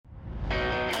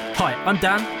Hi, I'm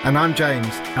Dan. And I'm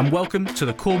James. And welcome to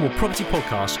the Cornwall Property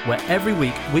Podcast, where every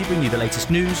week we bring you the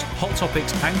latest news, hot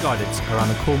topics and guidance around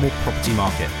the Cornwall property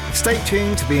market. Stay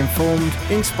tuned to be informed,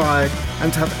 inspired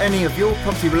and to have any of your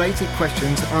property related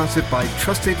questions answered by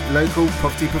trusted local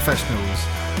property professionals.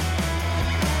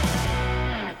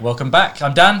 Welcome back.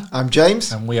 I'm Dan. I'm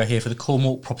James. And we are here for the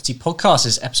Cornwall Property Podcast.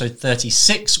 This is episode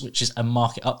 36, which is a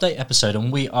market update episode.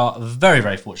 And we are very,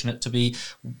 very fortunate to be,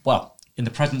 in the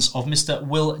presence of Mr.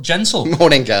 Will Gentle.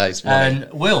 Morning, guys. Morning.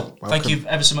 And Will, thank you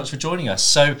ever so much for joining us.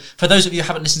 So for those of you who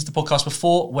haven't listened to the podcast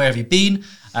before, where have you been?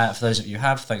 For those of you who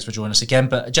have, thanks for joining us again.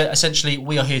 But essentially,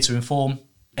 we are here to inform,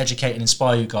 educate and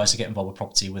inspire you guys to get involved with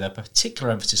property with a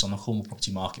particular emphasis on the Cornwall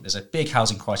property market. There's a big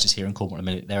housing crisis here in Cornwall at the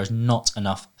minute. There is not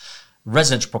enough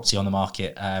residential property on the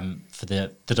market for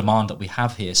the demand that we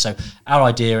have here. So our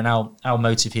idea and our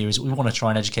motive here is we want to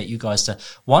try and educate you guys to,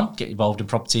 one, get involved in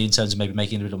property in terms of maybe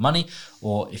making a little money,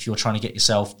 or if you're trying to get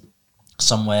yourself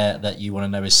somewhere that you want to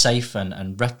know is safe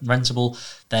and rentable,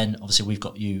 then obviously we've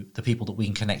got you, the people that we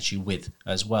can connect you with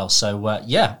as well. So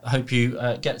I hope you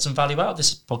get some value out of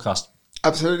this podcast.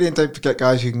 Absolutely, and don't forget,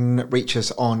 guys, you can reach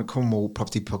us on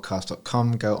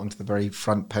cornwallpropertypodcast.com. Go onto the very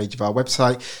front page of our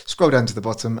website, scroll down to the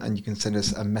bottom, and you can send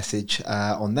us a message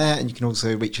on there. And you can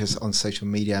also reach us on social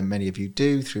media, and many of you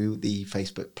do, through the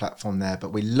Facebook platform there.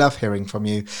 But we love hearing from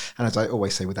you, and as I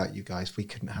always say, without you guys, we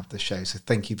couldn't have the show. So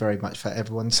thank you very much for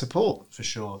everyone's support. For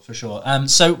sure.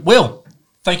 So, Will,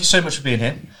 thank you so much for being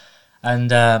here.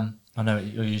 And I know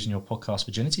you're using your podcast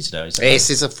virginity today. This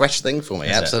is a fresh thing for me,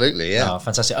 absolutely, yeah. Oh,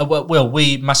 fantastic. Will,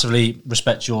 we massively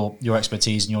respect your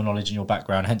expertise and your knowledge and your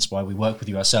background, hence why we work with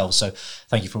you ourselves. So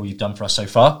thank you for all you've done for us so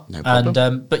far. No problem.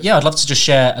 And, I'd love to just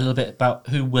share a little bit about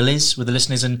who Will is with the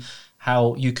listeners and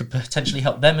how you could potentially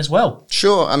help them as well.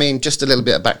 Sure. I mean, just a little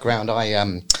bit of background.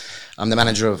 I'm the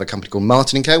manager of a company called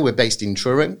Martin & Co. We're based in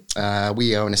Truro.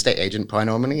 We are an estate agent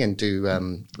primarily and do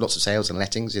lots of sales and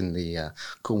lettings in the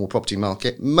Cornwall property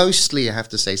market. Mostly, I have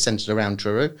to say, centred around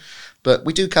Truro. But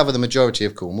we do cover the majority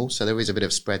of Cornwall, so there is a bit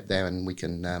of spread there, and we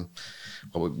can...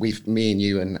 me and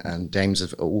you and James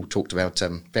have all talked about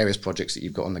various projects that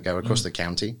you've got on the go across the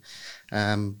county.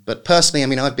 But personally, I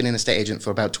mean, I've been an estate agent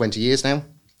for about 20 years now.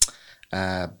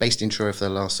 Based in Truro for the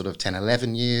last sort of 10,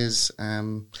 11 years.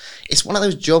 It's one of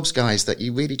those jobs, guys, that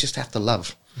you really just have to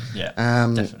love. Yeah,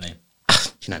 definitely.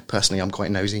 Personally, I'm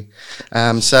quite nosy.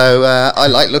 So I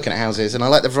like looking at houses and I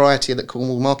like the variety that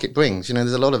Cornwall market brings.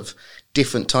 There's a lot of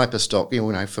different type of stock,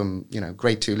 from,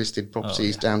 grade 2 listed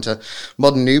properties down to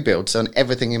modern new builds and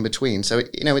everything in between. So,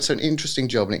 it's an interesting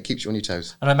job and it keeps you on your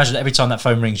toes. And I imagine every time that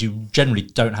phone rings, you generally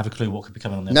don't have a clue what could be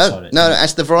coming on the other side of it. No,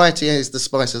 as the variety is the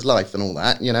spice of life and all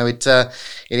that,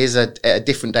 it is a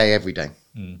different day every day.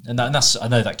 And that's, I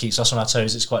know that keeps us on our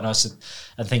toes. It's quite nice and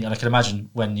I can imagine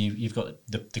when you've got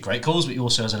the great calls, but you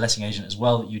also as a letting agent as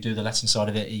well, you do the letting side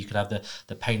of it. You could have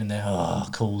the pain in the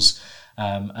calls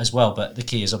as well. But the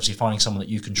key is obviously finding someone that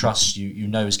you can trust, you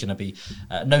know is going to be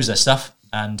knows their stuff,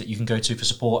 and you can go to for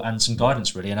support and some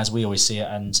guidance, really. And as we always see it,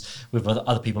 and with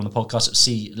other people on the podcast that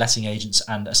see letting agents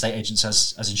and estate agents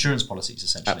as insurance policies,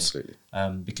 essentially. Absolutely.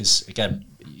 Because again,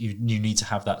 you need to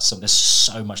have that. There's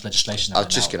so much legislation. I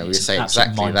was just going to say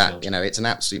exactly that. It's an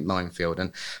absolute minefield,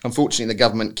 and unfortunately, the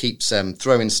government keeps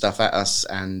throwing stuff at us,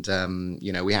 and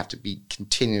we have to be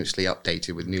continuously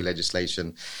updated with new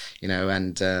legislation.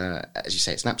 And as you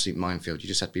say, it's an absolute minefield. You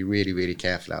just have to be really, really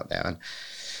careful out there. And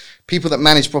people that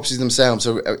manage properties themselves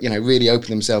are, really open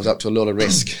themselves up to a lot of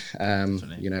risk.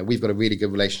 We've got a really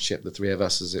good relationship, the three of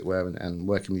us, as it were, and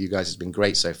working with you guys has been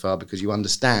great so far because you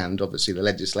understand, obviously, the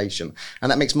legislation. And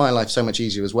that makes my life so much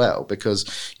easier as well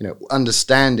because,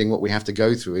 understanding what we have to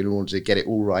go through in order to get it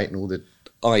all right and all the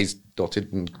I's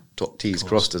dotted and T's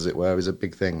crossed, as it were, is a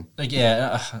big thing.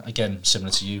 Yeah, again,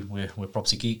 similar to you, we're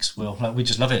property geeks. We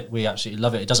just love it. We absolutely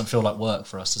love it. It doesn't feel like work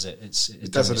for us, does it?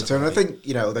 It doesn't at all. And I think,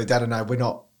 although Dad and I, we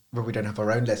don't have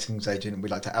our own lettings agent, we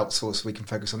like to outsource so we can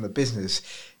focus on the business.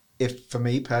 For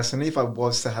me personally, if I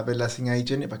was to have a letting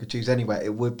agent, if I could choose anywhere,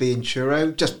 it would be in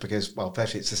Truro, just because,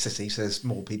 firstly, it's a city, so there's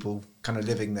more people kind of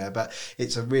living there, but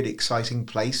it's a really exciting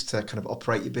place to kind of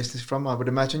operate your business from, I would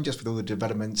imagine, just with all the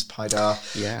developments,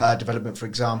 Pydar development, for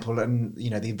example, and,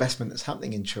 the investment that's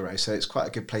happening in Truro. So it's quite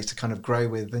a good place to kind of grow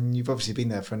with, and you've obviously been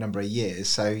there for a number of years,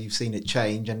 so you've seen it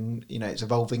change, and, it's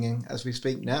evolving as we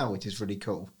speak now, which is really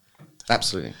cool.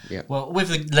 Absolutely, yeah. Well, with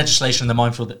the legislation and the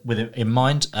minefield with it in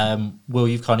mind, Will,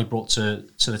 you've kindly brought to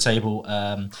the table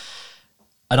an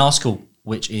article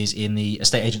which is in the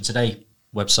Estate Agent Today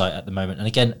website at the moment. And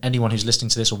again, anyone who's listening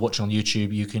to this or watching on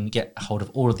YouTube, you can get a hold of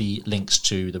all of the links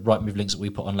to the Rightmove links that we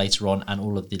put on later on, and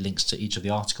all of the links to each of the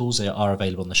articles. They are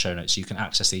available in the show notes, so you can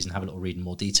access these and have a little read in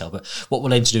more detail. But what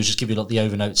we'll aim to do is just give you a lot of the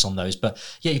overnotes on those. But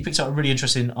yeah, you picked up a really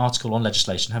interesting article on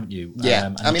legislation, haven't you?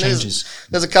 Yeah, I mean,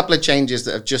 there's a couple of changes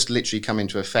that have just literally come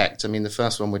into effect. I mean, the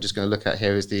first one we're just going to look at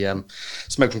here is the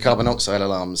smoke and carbon monoxide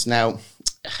alarms. Now,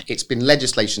 it's been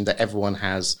legislation that everyone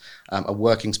has a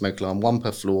working smoke alarm, one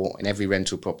per floor in every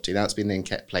rental property. That's been in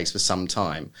kept place for some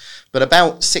time. But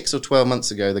about 6 or 12 months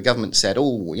ago, the government said,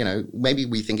 maybe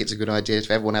we think it's a good idea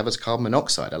to everyone have a carbon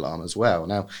monoxide alarm as well.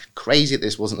 Now, crazy that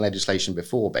this wasn't legislation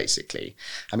before, basically.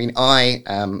 I mean,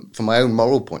 from my own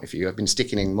moral point of view, I've been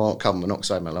sticking in more carbon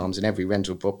monoxide alarms in every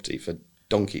rental property for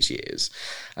donkey's years.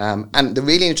 And the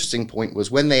really interesting point was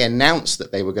when they announced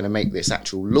that they were going to make this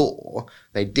actual law,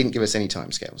 they didn't give us any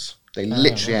timescales. They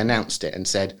literally announced it and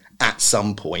said, at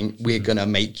some point, we're going to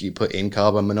make you put in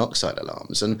carbon monoxide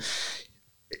alarms. And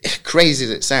crazy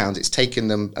as it sounds, it's taken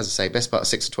them, as I say, best part of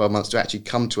 6 or 12 months to actually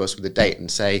come to us with a date and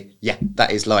say, yeah,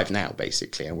 that is live now,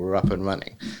 basically, and we're up and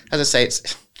running. As I say,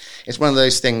 it's one of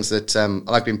those things that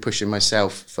I've been pushing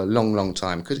myself for a long, long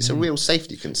time because it's a real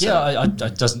safety concern. Yeah, I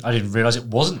didn't realise it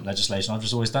wasn't legislation. I've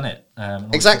just always done it.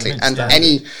 Exactly, and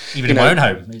even in my own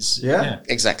home,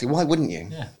 exactly. Why wouldn't you?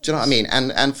 Yeah. Do you know what I mean?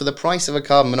 And for the price of a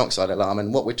carbon monoxide alarm,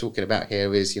 and what we're talking about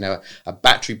here is a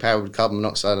battery powered carbon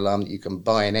monoxide alarm that you can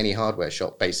buy in any hardware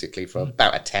shop basically for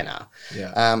about a tenner.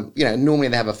 Yeah. Normally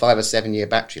they have a 5 or 7 year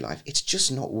battery life. It's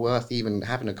just not worth even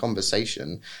having a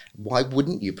conversation. Why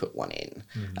wouldn't you put one in?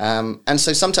 And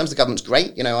so sometimes the government's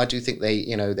great. I do think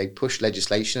they push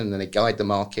legislation and then they guide the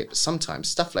market. But sometimes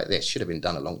stuff like this should have been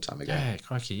done a long time ago. Yeah,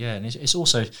 crikey, yeah. And it's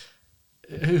also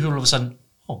who all of a sudden,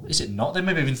 is it not? They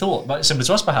maybe even thought, but similar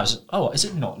to us perhaps, is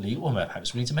it not legal? Well,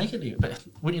 perhaps we need to make it legal. But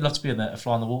wouldn't you love to be a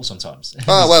fly on the wall sometimes?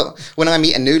 Oh, well, when I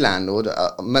meet a new landlord,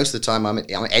 most of the time I'm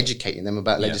educating them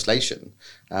about legislation,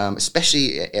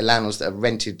 especially landlords that have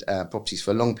rented properties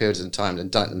for long periods of time and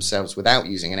done it themselves without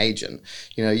using an agent.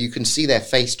 You can see their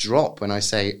face drop when I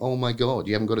say, oh my God,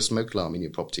 you haven't got a smoke alarm in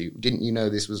your property. Didn't you know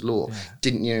this was law? Yeah.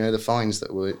 Didn't you know the fines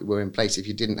that were in place if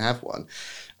you didn't have one?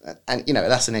 And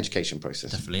that's an education process.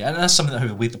 Definitely, and that's something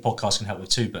that we, the podcast, can help with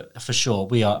too. But for sure,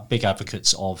 we are big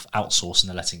advocates of outsourcing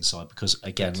the letting side because,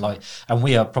 again, and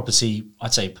we are property.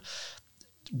 I'd say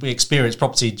we experience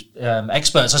property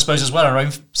experts, I suppose, as well in our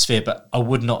own sphere. But I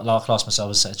would not class myself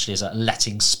essentially as a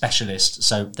letting specialist.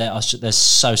 So there's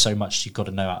so much you've got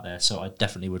to know out there. So I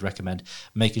definitely would recommend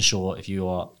making sure if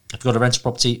you've got a rental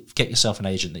property, get yourself an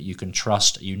agent that you can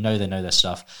trust. They know their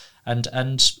stuff, and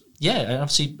yeah,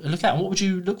 obviously look at. And what would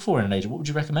you look for in an agent? What would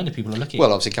you recommend if people are looking?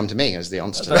 Well, obviously come to me as the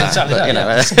answer to that. Exactly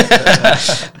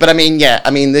that,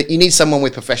 but you need someone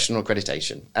with professional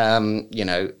accreditation.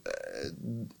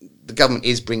 The government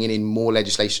is bringing in more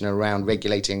legislation around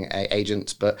regulating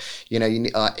agents, but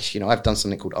I've done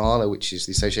something called ARLA, which is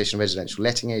the Association of Residential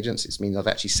Letting Agents. It means I've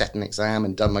actually set an exam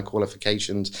and done my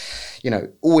qualifications.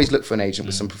 Always look for an agent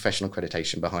with some professional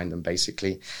accreditation behind them.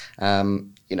 Basically,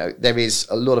 there is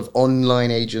a lot of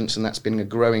online agents, and that's been a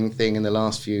growing thing in the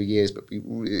last few years. But be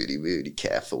really, really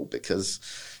careful because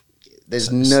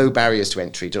there's no barriers to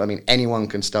entry. I mean, anyone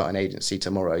can start an agency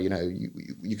tomorrow.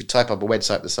 You could type up a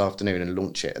website this afternoon and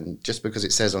launch it. And just because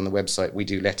it says on the website, we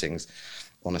do lettings,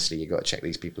 honestly, you've got to check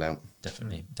these people out.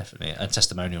 Definitely. And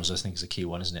testimonials, I think, is a key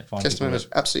one, isn't it? Testimonials,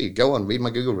 absolutely. Go on, read my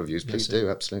Google reviews. Please do,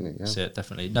 absolutely. Yeah. That's it,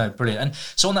 definitely. No, brilliant. And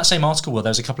so on that same article, there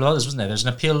was a couple of others, wasn't there? There's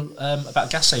an appeal about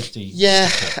gas safety. Yeah,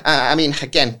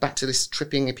 again, back to this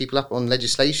tripping people up on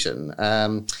legislation.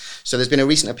 So there's been a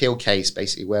recent appeal case,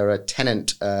 basically, where a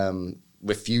tenant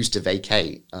refused to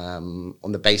vacate on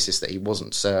the basis that he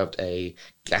wasn't served a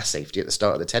gas safety at the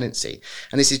start of the tenancy.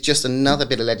 And this is just another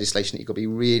bit of legislation that you've got to be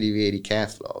really, really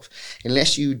careful of.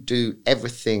 Unless you do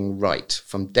everything right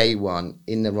from day one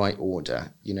in the right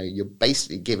order, you're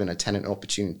basically giving a tenant an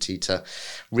opportunity to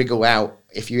wriggle out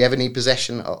if you ever need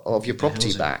possession of your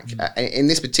property back. In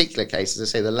this particular case, as I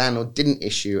say, the landlord didn't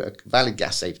issue a valid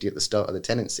gas safety at the start of the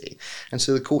tenancy. And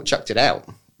so the court chucked it out.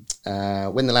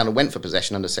 When the landlord went for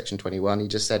possession under Section 21, he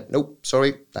just said, nope,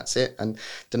 sorry, that's it, and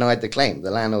denied the claim.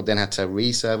 The landlord then had to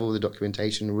reserve all the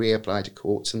documentation, reapply to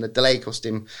courts, and the delay cost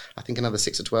him, I think, another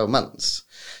 6 or 12 months.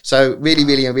 So really,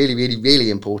 really, really, really,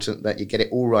 really important that you get it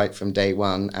all right from day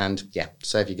one and,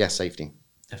 serve your gas safety.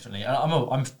 Definitely.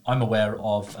 I'm aware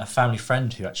of a family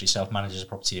friend who actually self-manages a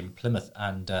property in Plymouth,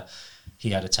 and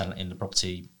he had a tenant in the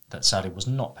property that sadly was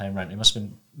not paying rent. He must have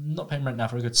been not paying rent now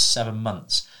for a good 7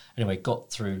 months. Anyway, got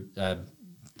through the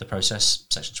process,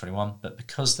 Section 21, but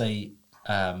because they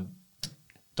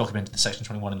documented the Section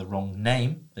 21 in the wrong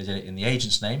name. They did it in the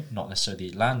agent's name, not necessarily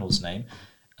the landlord's name.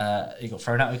 It got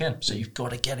thrown out again. So you've got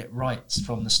to get it right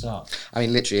from the start. I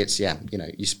mean, literally, it's, you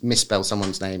misspell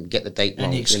someone's name, get the date wrong.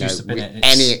 Any excuse to bin it.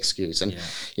 Any excuse. And,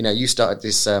 you started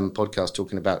this podcast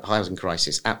talking about housing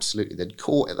crisis. Absolutely. The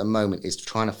court at the moment is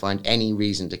trying to find any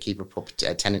reason to keep a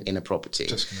tenant in a property.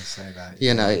 Just going to say that.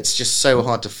 It's just so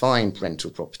hard to find rental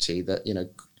property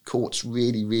that, courts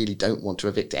really, really don't want to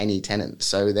evict any tenant.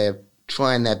 So they're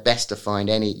trying their best to find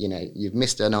any, you've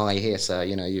missed an I here, sir,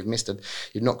 you've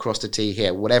not crossed a T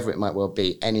here, whatever it might well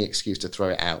be, any excuse to throw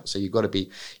it out. So you've got to be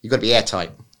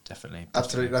airtight. Definitely.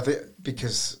 Absolutely. I think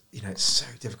because, it's so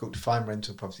difficult to find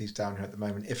rental properties down here at the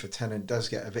moment. If a tenant does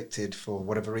get evicted for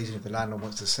whatever reason, if the landlord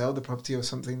wants to sell the property or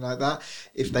something like that,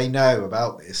 if they know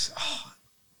about this,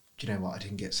 do you know what? I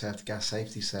didn't get served the gas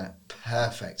safety set.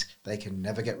 Perfect. They can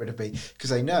never get rid of me because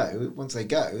they know once they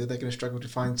go, they're going to struggle to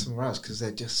find somewhere else because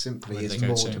there just simply is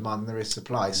more demand than there is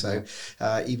supply. So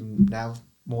even now,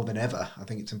 more than ever, I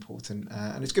think it's important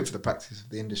and it's good for the practice of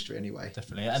the industry anyway.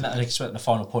 Definitely. And I expect the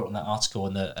final point on that article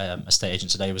in the estate agent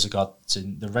today was regard to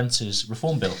the Renters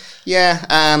Reform Bill. Yeah,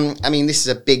 I mean, this is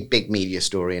a big media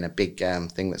story and a big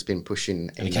thing that's been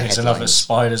pushing in the headlines. Another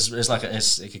spiders.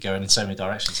 It could go in so many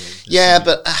directions.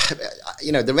 But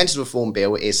the Renters Reform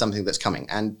Bill is something that's coming,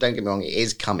 and don't get me wrong, it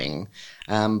is coming.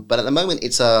 But at the moment,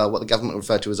 it's what the government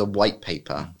refer to as a white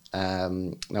paper.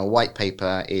 Now, a white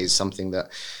paper is something that,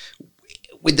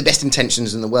 with the best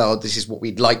intentions in the world, this is what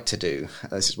we'd like to do.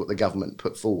 This is what the government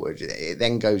put forward. It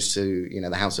then goes to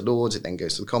the House of Lords, it then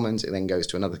goes to the Commons, it then goes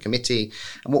to another committee.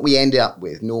 And what we end up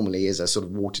with normally is a sort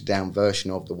of watered down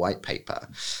version of the white paper.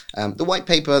 The white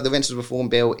paper, the Renters Reform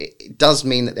Bill, it does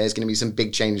mean that there's going to be some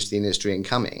big changes to the industry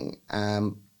incoming.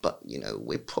 But,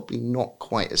 we're probably not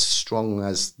quite as strong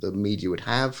as the media would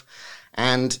have.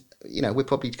 And we're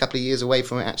probably a couple of years away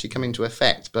from it actually coming into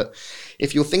effect. But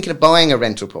if you're thinking of buying a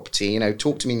rental property,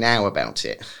 talk to me now about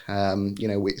it.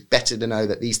 It's better to know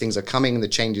that these things are coming and the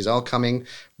changes are coming.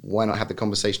 Why not have the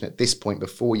conversation at this point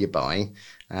before you buy?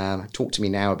 Talk to me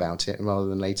now about it rather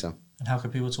than later. And how can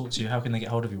people talk to you? How can they get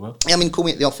hold of you, Will? Call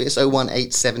me at the office,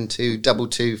 01872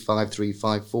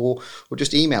 225354, or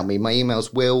just email me. My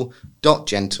email's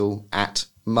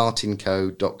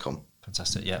will.gentle@martinco.com.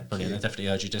 Fantastic, yeah, brilliant. I definitely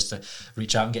urge you just to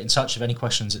reach out and get in touch if any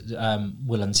questions.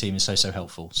 Will and the team is so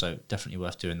helpful, so definitely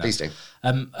worth doing that. Please do.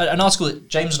 An article that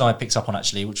James and I picked up on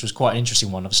actually, which was quite an interesting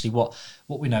one. Obviously, what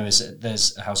we know is that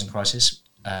there's a housing crisis.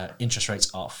 Interest rates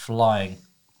are flying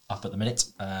up at the minute.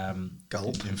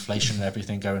 Inflation and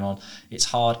everything going on. It's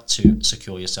hard to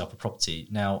secure yourself a property.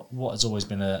 Now, what has always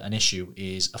been an issue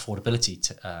is affordability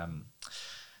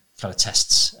kind of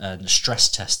tests and stress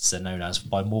tests, they're known as,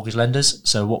 by mortgage lenders.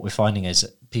 So what we're finding is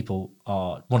that people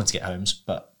are wanting to get homes,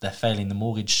 but they're failing the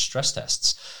mortgage stress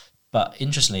tests. But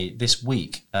interestingly, this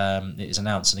week it is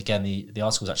announced, and again the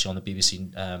article is actually on the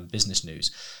BBC Business News,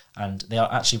 and they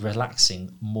are actually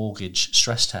relaxing mortgage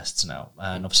stress tests now.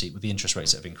 And obviously with the interest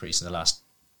rates that have increased in the last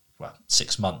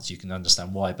 6 months, you can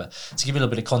understand why. But to give you a little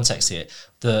bit of context here,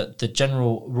 the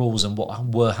general rules and what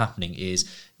were happening is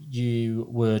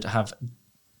you'd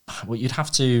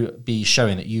have to be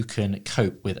showing that you can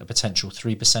cope with a potential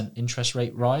 3% interest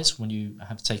rate rise when you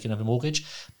have to take another mortgage.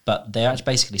 But they are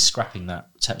basically scrapping that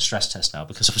stress test now,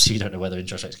 because obviously you don't know whether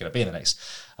interest rate's going to be in the next,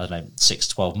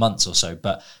 6-12 months or so.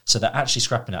 But so they're actually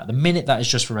scrapping that. At the minute, that is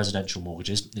just for residential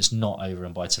mortgages. It's not over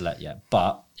and buy to let yet,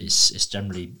 but it's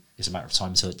generally a matter of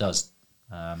time until it does.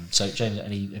 So James,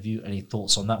 have you any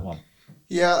thoughts on that one?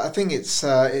 Yeah, I think it's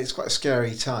quite a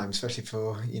scary time, especially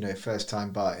for first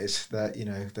time buyers that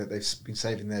that they've been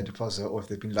saving their deposit, or if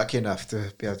they've been lucky enough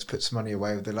to be able to put some money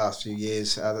away over the last few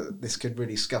years, this could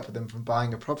really scupper them from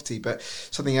buying a property. But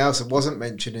something else that wasn't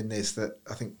mentioned in this that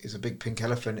I think is a big pink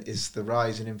elephant is the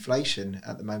rise in inflation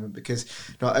at the moment, because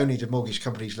not only do mortgage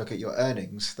companies look at your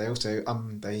earnings, they also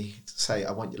they say,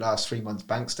 I want your last 3 months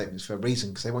bank statements for a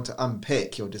reason, because they want to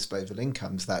unpick your disposable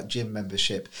incomes, that gym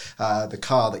membership, the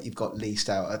car that you've got leased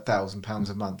out £1,000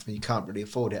 a month and you can't really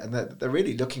afford it, and they're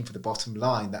really looking for the bottom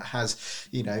line that has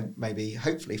maybe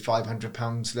hopefully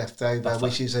 £500 left over,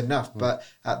 which is enough. But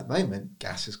at the moment,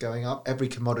 gas is going up, every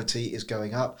commodity is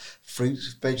going up,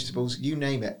 fruits, vegetables, you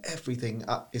name it, everything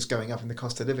is going up in the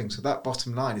cost of living. So that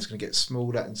bottom line is going to get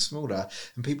smaller and smaller,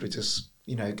 and people are just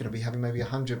going to be having maybe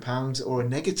 £100 or a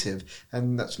negative,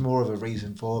 and that's more of a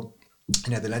reason for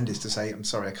the lenders to say, I'm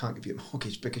sorry, I can't give you a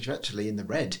mortgage because you're actually in the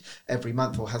red every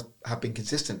month, or have been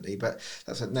consistently. But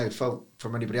that's no fault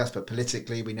from anybody else. But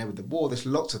politically, we know with the war, there's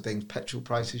lots of things, petrol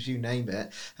prices, you name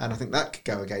it. And I think that could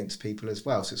go against people as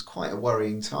well. So it's quite a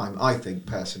worrying time, I think,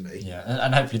 personally. Yeah,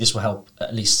 and hopefully this will help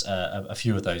at least a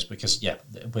few of those, because,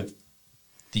 with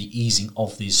the easing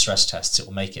of these stress tests, it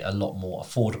will make it a lot more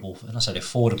affordable. Not necessarily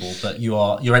affordable, but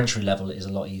your entry level is a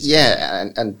lot easier. Yeah,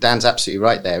 and Dan's absolutely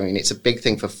right there. I mean, it's a big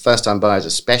thing for first-time buyers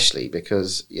especially,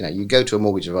 because, you know, you go to a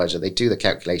mortgage advisor, they do the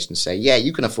calculation, say, yeah,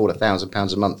 you can afford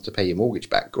 £1,000 a month to pay your mortgage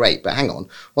back. Great, but hang on.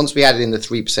 Once we added in the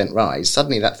 3% rise,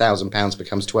 suddenly that £1,000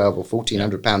 becomes £1,200 or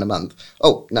 £1,400 a month.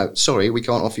 Oh, no, sorry, we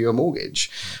can't offer you a mortgage.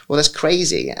 Well, that's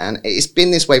crazy. And it's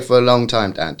been this way for a long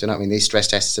time, Dan. Do you know what I mean? These stress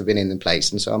tests have been in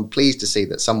place. And so I'm pleased to see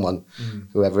that someone,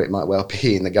 whoever it might well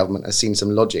be in the government, has seen some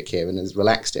logic here and has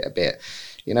relaxed it a bit.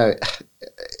 You know,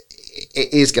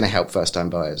 it is going to help first-time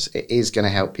buyers. It is going to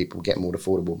help people get more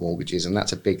affordable mortgages, and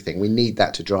that's a big thing. We need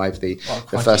that to drive the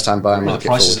first-time buyer market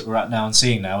forward. The prices that we're at now and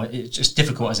seeing now, it's just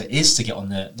difficult as it is to get on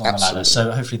the ladder.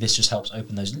 So hopefully this just helps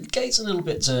open those gates a little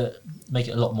bit to make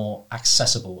it a lot more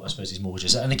accessible, I suppose, these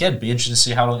mortgages. And again, be interesting to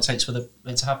see how long it takes for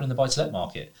it to happen in the buy-to-let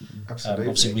market. Absolutely.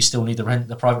 Obviously, we still need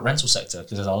the private rental sector,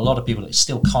 because there's a lot of people that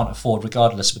still can't afford,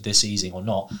 regardless with this easing or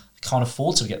not, can't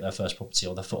afford to get their first property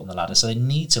or their foot on the ladder, so they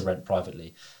need to rent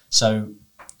privately. So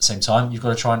at the same time, you've got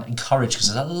to try and encourage,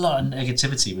 because there's a lot of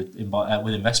negativity with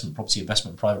investment, property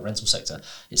investment, private rental sector.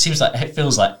 It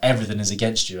feels like everything is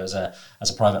against you as a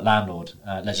private landlord,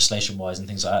 legislation wise and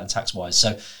things like that, and tax wise.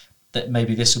 So that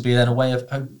maybe this would be then a way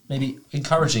of maybe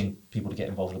encouraging people to get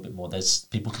involved a little bit more. There's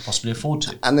people could possibly afford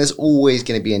to. And there's always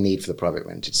going to be a need for the private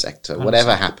rented sector. 100%.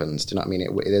 Whatever happens, do you know what I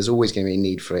mean? There's always going to be a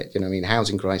need for it. You know what I mean?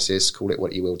 Housing crisis, call it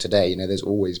what you will today. You know, there's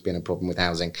always been a problem with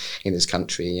housing in this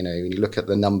country. You know, when you look at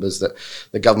the numbers that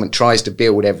the government tries to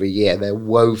build every year, they're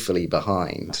woefully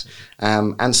behind.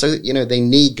 And so, you know, they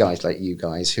need guys like you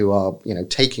guys who are, you know,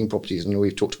 taking properties, and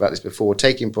we've talked about this before,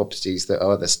 taking properties that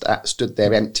are either stood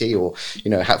there empty or,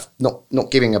 you know, have not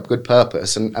giving a good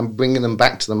purpose, and bringing them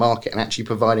back to the market and actually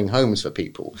providing homes for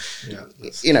people. Yeah,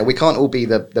 you know, we can't all be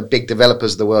the big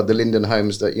developers of the world, the Linden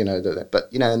Homes that, you know,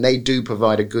 but, you know, and they do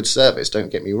provide a good service,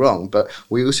 don't get me wrong, but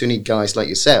we also need guys like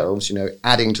yourselves, you know,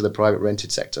 adding to the private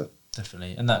rented sector.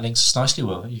 Definitely, and that links us nicely,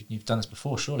 Will. You've done this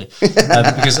before, surely.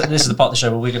 Because this is the part of the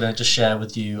show where we're going to just share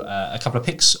with you a couple of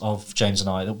picks of James and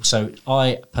I. So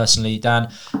I personally,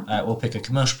 Dan, will pick a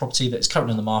commercial property that is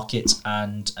currently on the market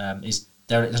and is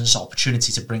there is an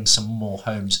opportunity to bring some more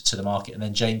homes to the market. And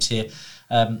then James here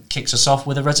kicks us off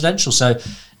with a residential. So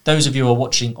those of you who are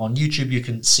watching on YouTube, you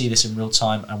can see this in real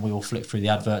time, and we will flick through the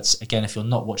adverts. Again, if you're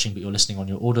not watching but you're listening on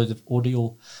your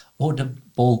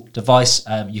Audible device,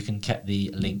 you can get the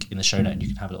link in the show note and you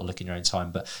can have a little look in your own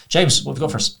time. But James, what have you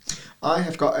got for us? I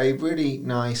have got a really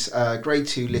nice Grade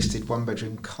 2 listed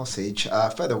one-bedroom cottage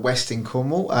further west in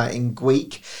Cornwall, in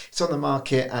Gweek. It's on the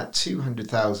market at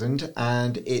 200,000,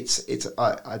 and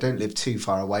I don't live too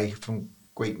far away from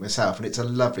Gweek myself, and it's a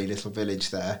lovely little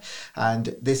village there,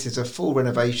 and this is a full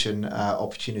renovation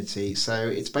opportunity. So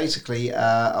it's basically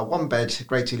a one-bed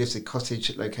Grade 2 listed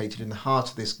cottage located in the heart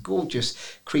of this gorgeous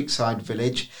creekside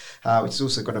village, which has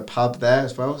also got a pub there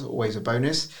as well, always a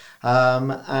bonus.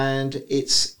 And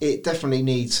it definitely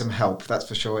needs some help, that's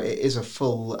for sure. It is a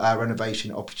full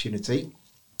renovation opportunity.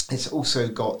 It's also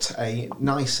got a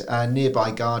nice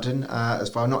nearby garden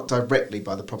as well, not directly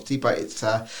by the property, but it's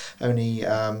only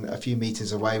a few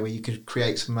metres away, where you could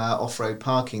create some off-road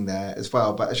parking there as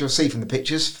well. But as you'll see from the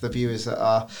pictures, for the viewers that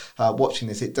are watching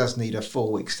this, it does need a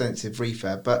full extensive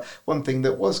refurb. But one thing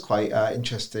that was quite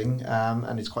interesting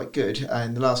and is quite good,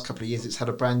 in the last couple of years it's had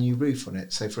a brand new roof on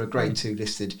it. So for a Grade 2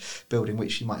 listed building,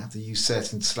 which you might have to use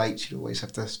certain slates, you'd always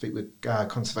have to speak with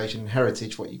Conservation and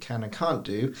Heritage what you can and can't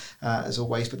do, as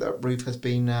always, but that roof has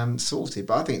been sorted.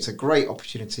 But I think it's a great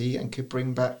opportunity and could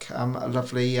bring back a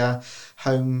lovely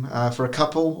home for a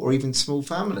couple or even small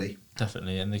family.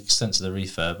 Definitely, and the extent of the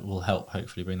refurb will help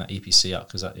hopefully bring that EPC up,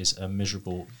 because that is a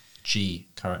miserable G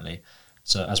currently.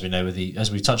 So as we know, as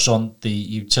we touched on, the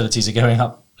utilities are going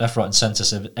up left, right and centre,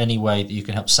 so any way that you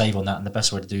can help save on that, and the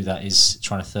best way to do that is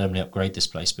trying to thermally upgrade this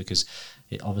place, because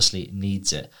it obviously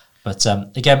needs it. But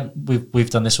again,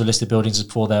 we've done this with listed buildings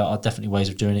before. There are definitely ways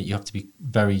of doing it. You have to be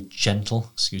very gentle,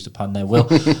 excuse the pun there, Will,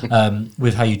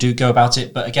 with how you do go about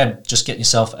it. But again, just get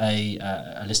yourself a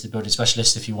listed building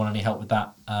specialist if you want any help with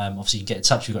that. Obviously, you can get in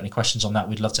touch if you've got any questions on that.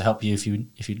 We'd love to help you if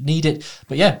you need it.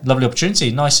 But yeah, lovely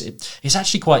opportunity. Nice. It's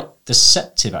actually quite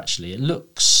deceptive, actually. It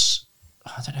looks,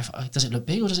 I don't know, does it look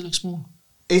big or does it look small?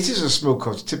 It is a small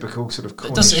cottage, typical sort of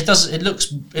Cornish. It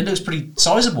looks pretty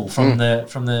sizable from the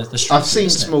street. I've seen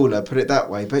smaller, put it that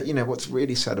way. But you know what's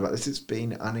really sad about this? It's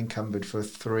been unencumbered for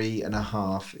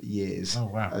 3.5 years. Oh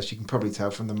wow! As you can probably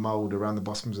tell from the mould around the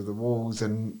bottoms of the walls,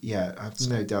 and yeah, I have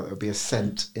no doubt there'll be a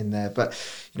scent in there. But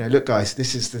you know, look, guys,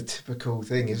 this is the typical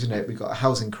thing, isn't it? We've got a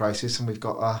housing crisis, and we've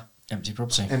got Empty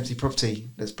property. Empty property.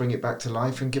 Let's bring it back to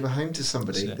life and give a home to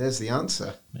somebody. There's the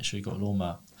answer. Make sure you've got a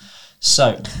lawnmower.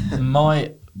 So,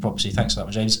 my property, thanks for that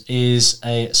one, James, is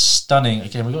a stunning,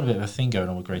 again, we've got a bit of a thing going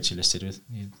on with Grade 2 listed with,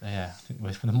 I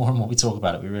think the more and more we talk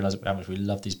about it, we realise how much we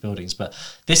love these buildings. But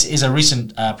this is a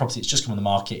recent property that's just come on the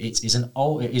market. It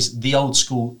is the old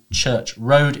school Church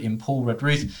Road in Poole,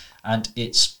 Redruth, and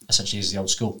it's essentially is the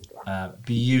old school.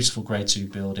 Beautiful Grade 2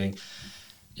 building.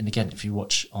 And again, if you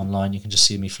watch online, you can just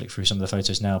see me flick through some of the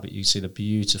photos now, but you see the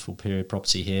beautiful period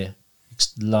property here.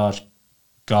 Large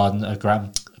garden,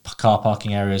 car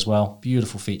parking area as well.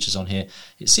 Beautiful features on here.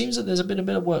 It seems that there's been a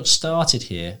bit of work started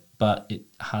here, but it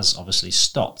has obviously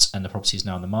stopped, and the property is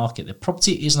now on the market. The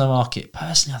property is on the market.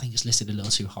 Personally, I think it's listed a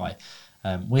little too high.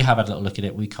 We have had a little look at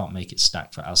it. We can't make it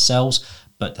stack for ourselves,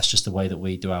 but that's just the way that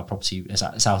we do our property.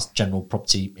 It's our general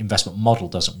property investment model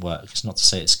doesn't work. It's not to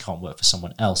say it can't work for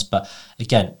someone else, but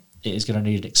again, it is going to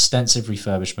need extensive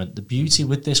refurbishment. The beauty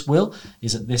with this, Will,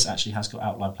 is that this actually has got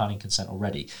outline planning consent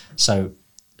already. So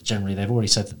generally, they've already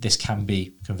said that this can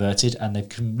be converted, and they've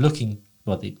been looking.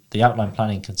 Well, the outline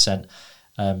planning consent,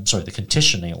 the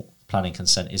conditional planning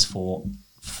consent is for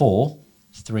 4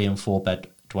 3 and 4 bed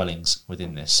dwellings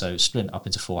within this, so split up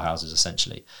into 4 houses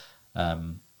essentially.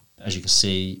 As you can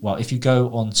see, well, if you go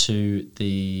onto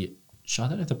the, I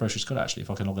don't know if the brochure's got actually, if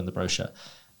I can log in the brochure,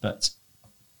 but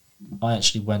I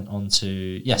actually went on to,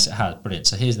 yes, it had, brilliant.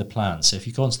 So here's the plan. So if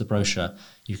you go onto the brochure,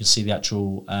 you can see the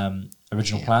actual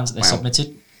original plans that they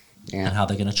submitted. Yeah. And how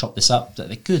they're going to chop this up.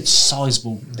 They're good,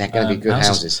 sizable. They're going to be good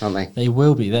houses, aren't they? They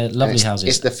will be. They're lovely houses.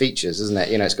 It's the features, isn't it?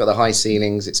 It's got the high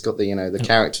ceilings. It's got the the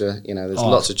character. There's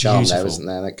lots of charm there, isn't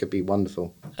there? That could be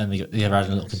wonderful. And they're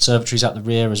adding little conservatories out the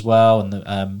rear as well, and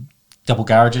the double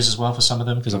garages as well for some of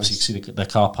them, because obviously you can see the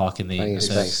car park in the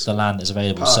land that's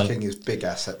available. Parking is a big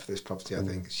asset for this property. I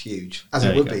think it's huge, as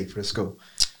it would be for a school.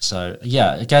 So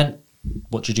yeah, again,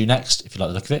 what do you do next if you like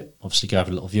the look of it? Obviously go have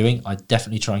a little viewing. I'd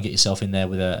definitely try and get yourself in there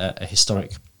with a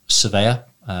historic surveyor,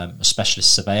 a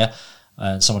specialist surveyor,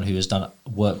 and someone who has done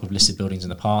work with listed buildings in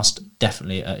the past.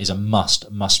 Definitely is a must,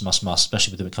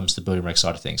 especially when it comes to the building reg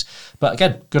side of things. But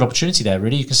again, good opportunity there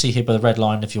really. You can see here by the red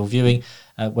line if you're viewing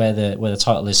where the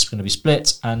title is going to be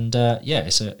split, and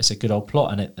it's a good old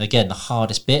plot. And again, the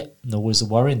hardest bit, and always the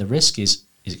worry and the risk is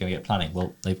it going to get planning?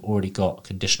 Well, they've already got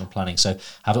conditional planning, so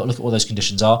have a look at what those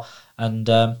conditions are. And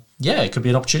it could be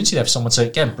an opportunity there for someone to,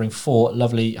 again, bring 4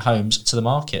 lovely homes to the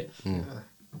market.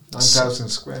 9,000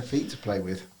 square feet to play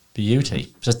with.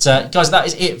 Beauty. But guys, that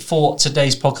is it for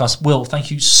today's podcast. Will,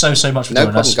 thank you so much for joining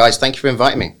us. No problem, guys. Thank you for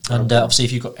inviting me. And obviously,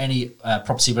 if you've got any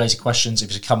property-related questions,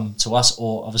 if you come to us,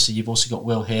 or obviously you've also got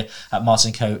Will here at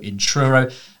Martin & Co in Truro.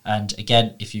 And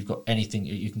again, if you've got anything,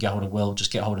 you can get hold of Will.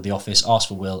 Just get hold of the office, ask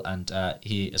for Will, and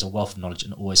he is a wealth of knowledge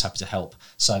and always happy to help.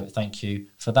 So thank you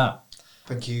for that.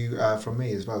 Thank you from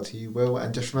me as well to you, Will.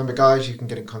 And just remember, guys, you can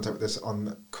get in contact with us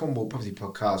on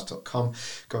cornwallpropertypodcast.com.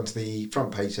 Go onto the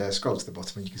front page there, scroll to the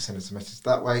bottom, and you can send us a message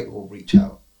that way or reach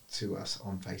out to us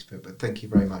on Facebook. But thank you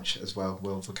very much as well,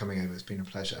 Will, for coming over. It's been a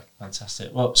pleasure.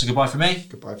 Fantastic. Well, so goodbye from me.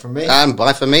 Goodbye from me. And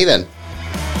bye from me then.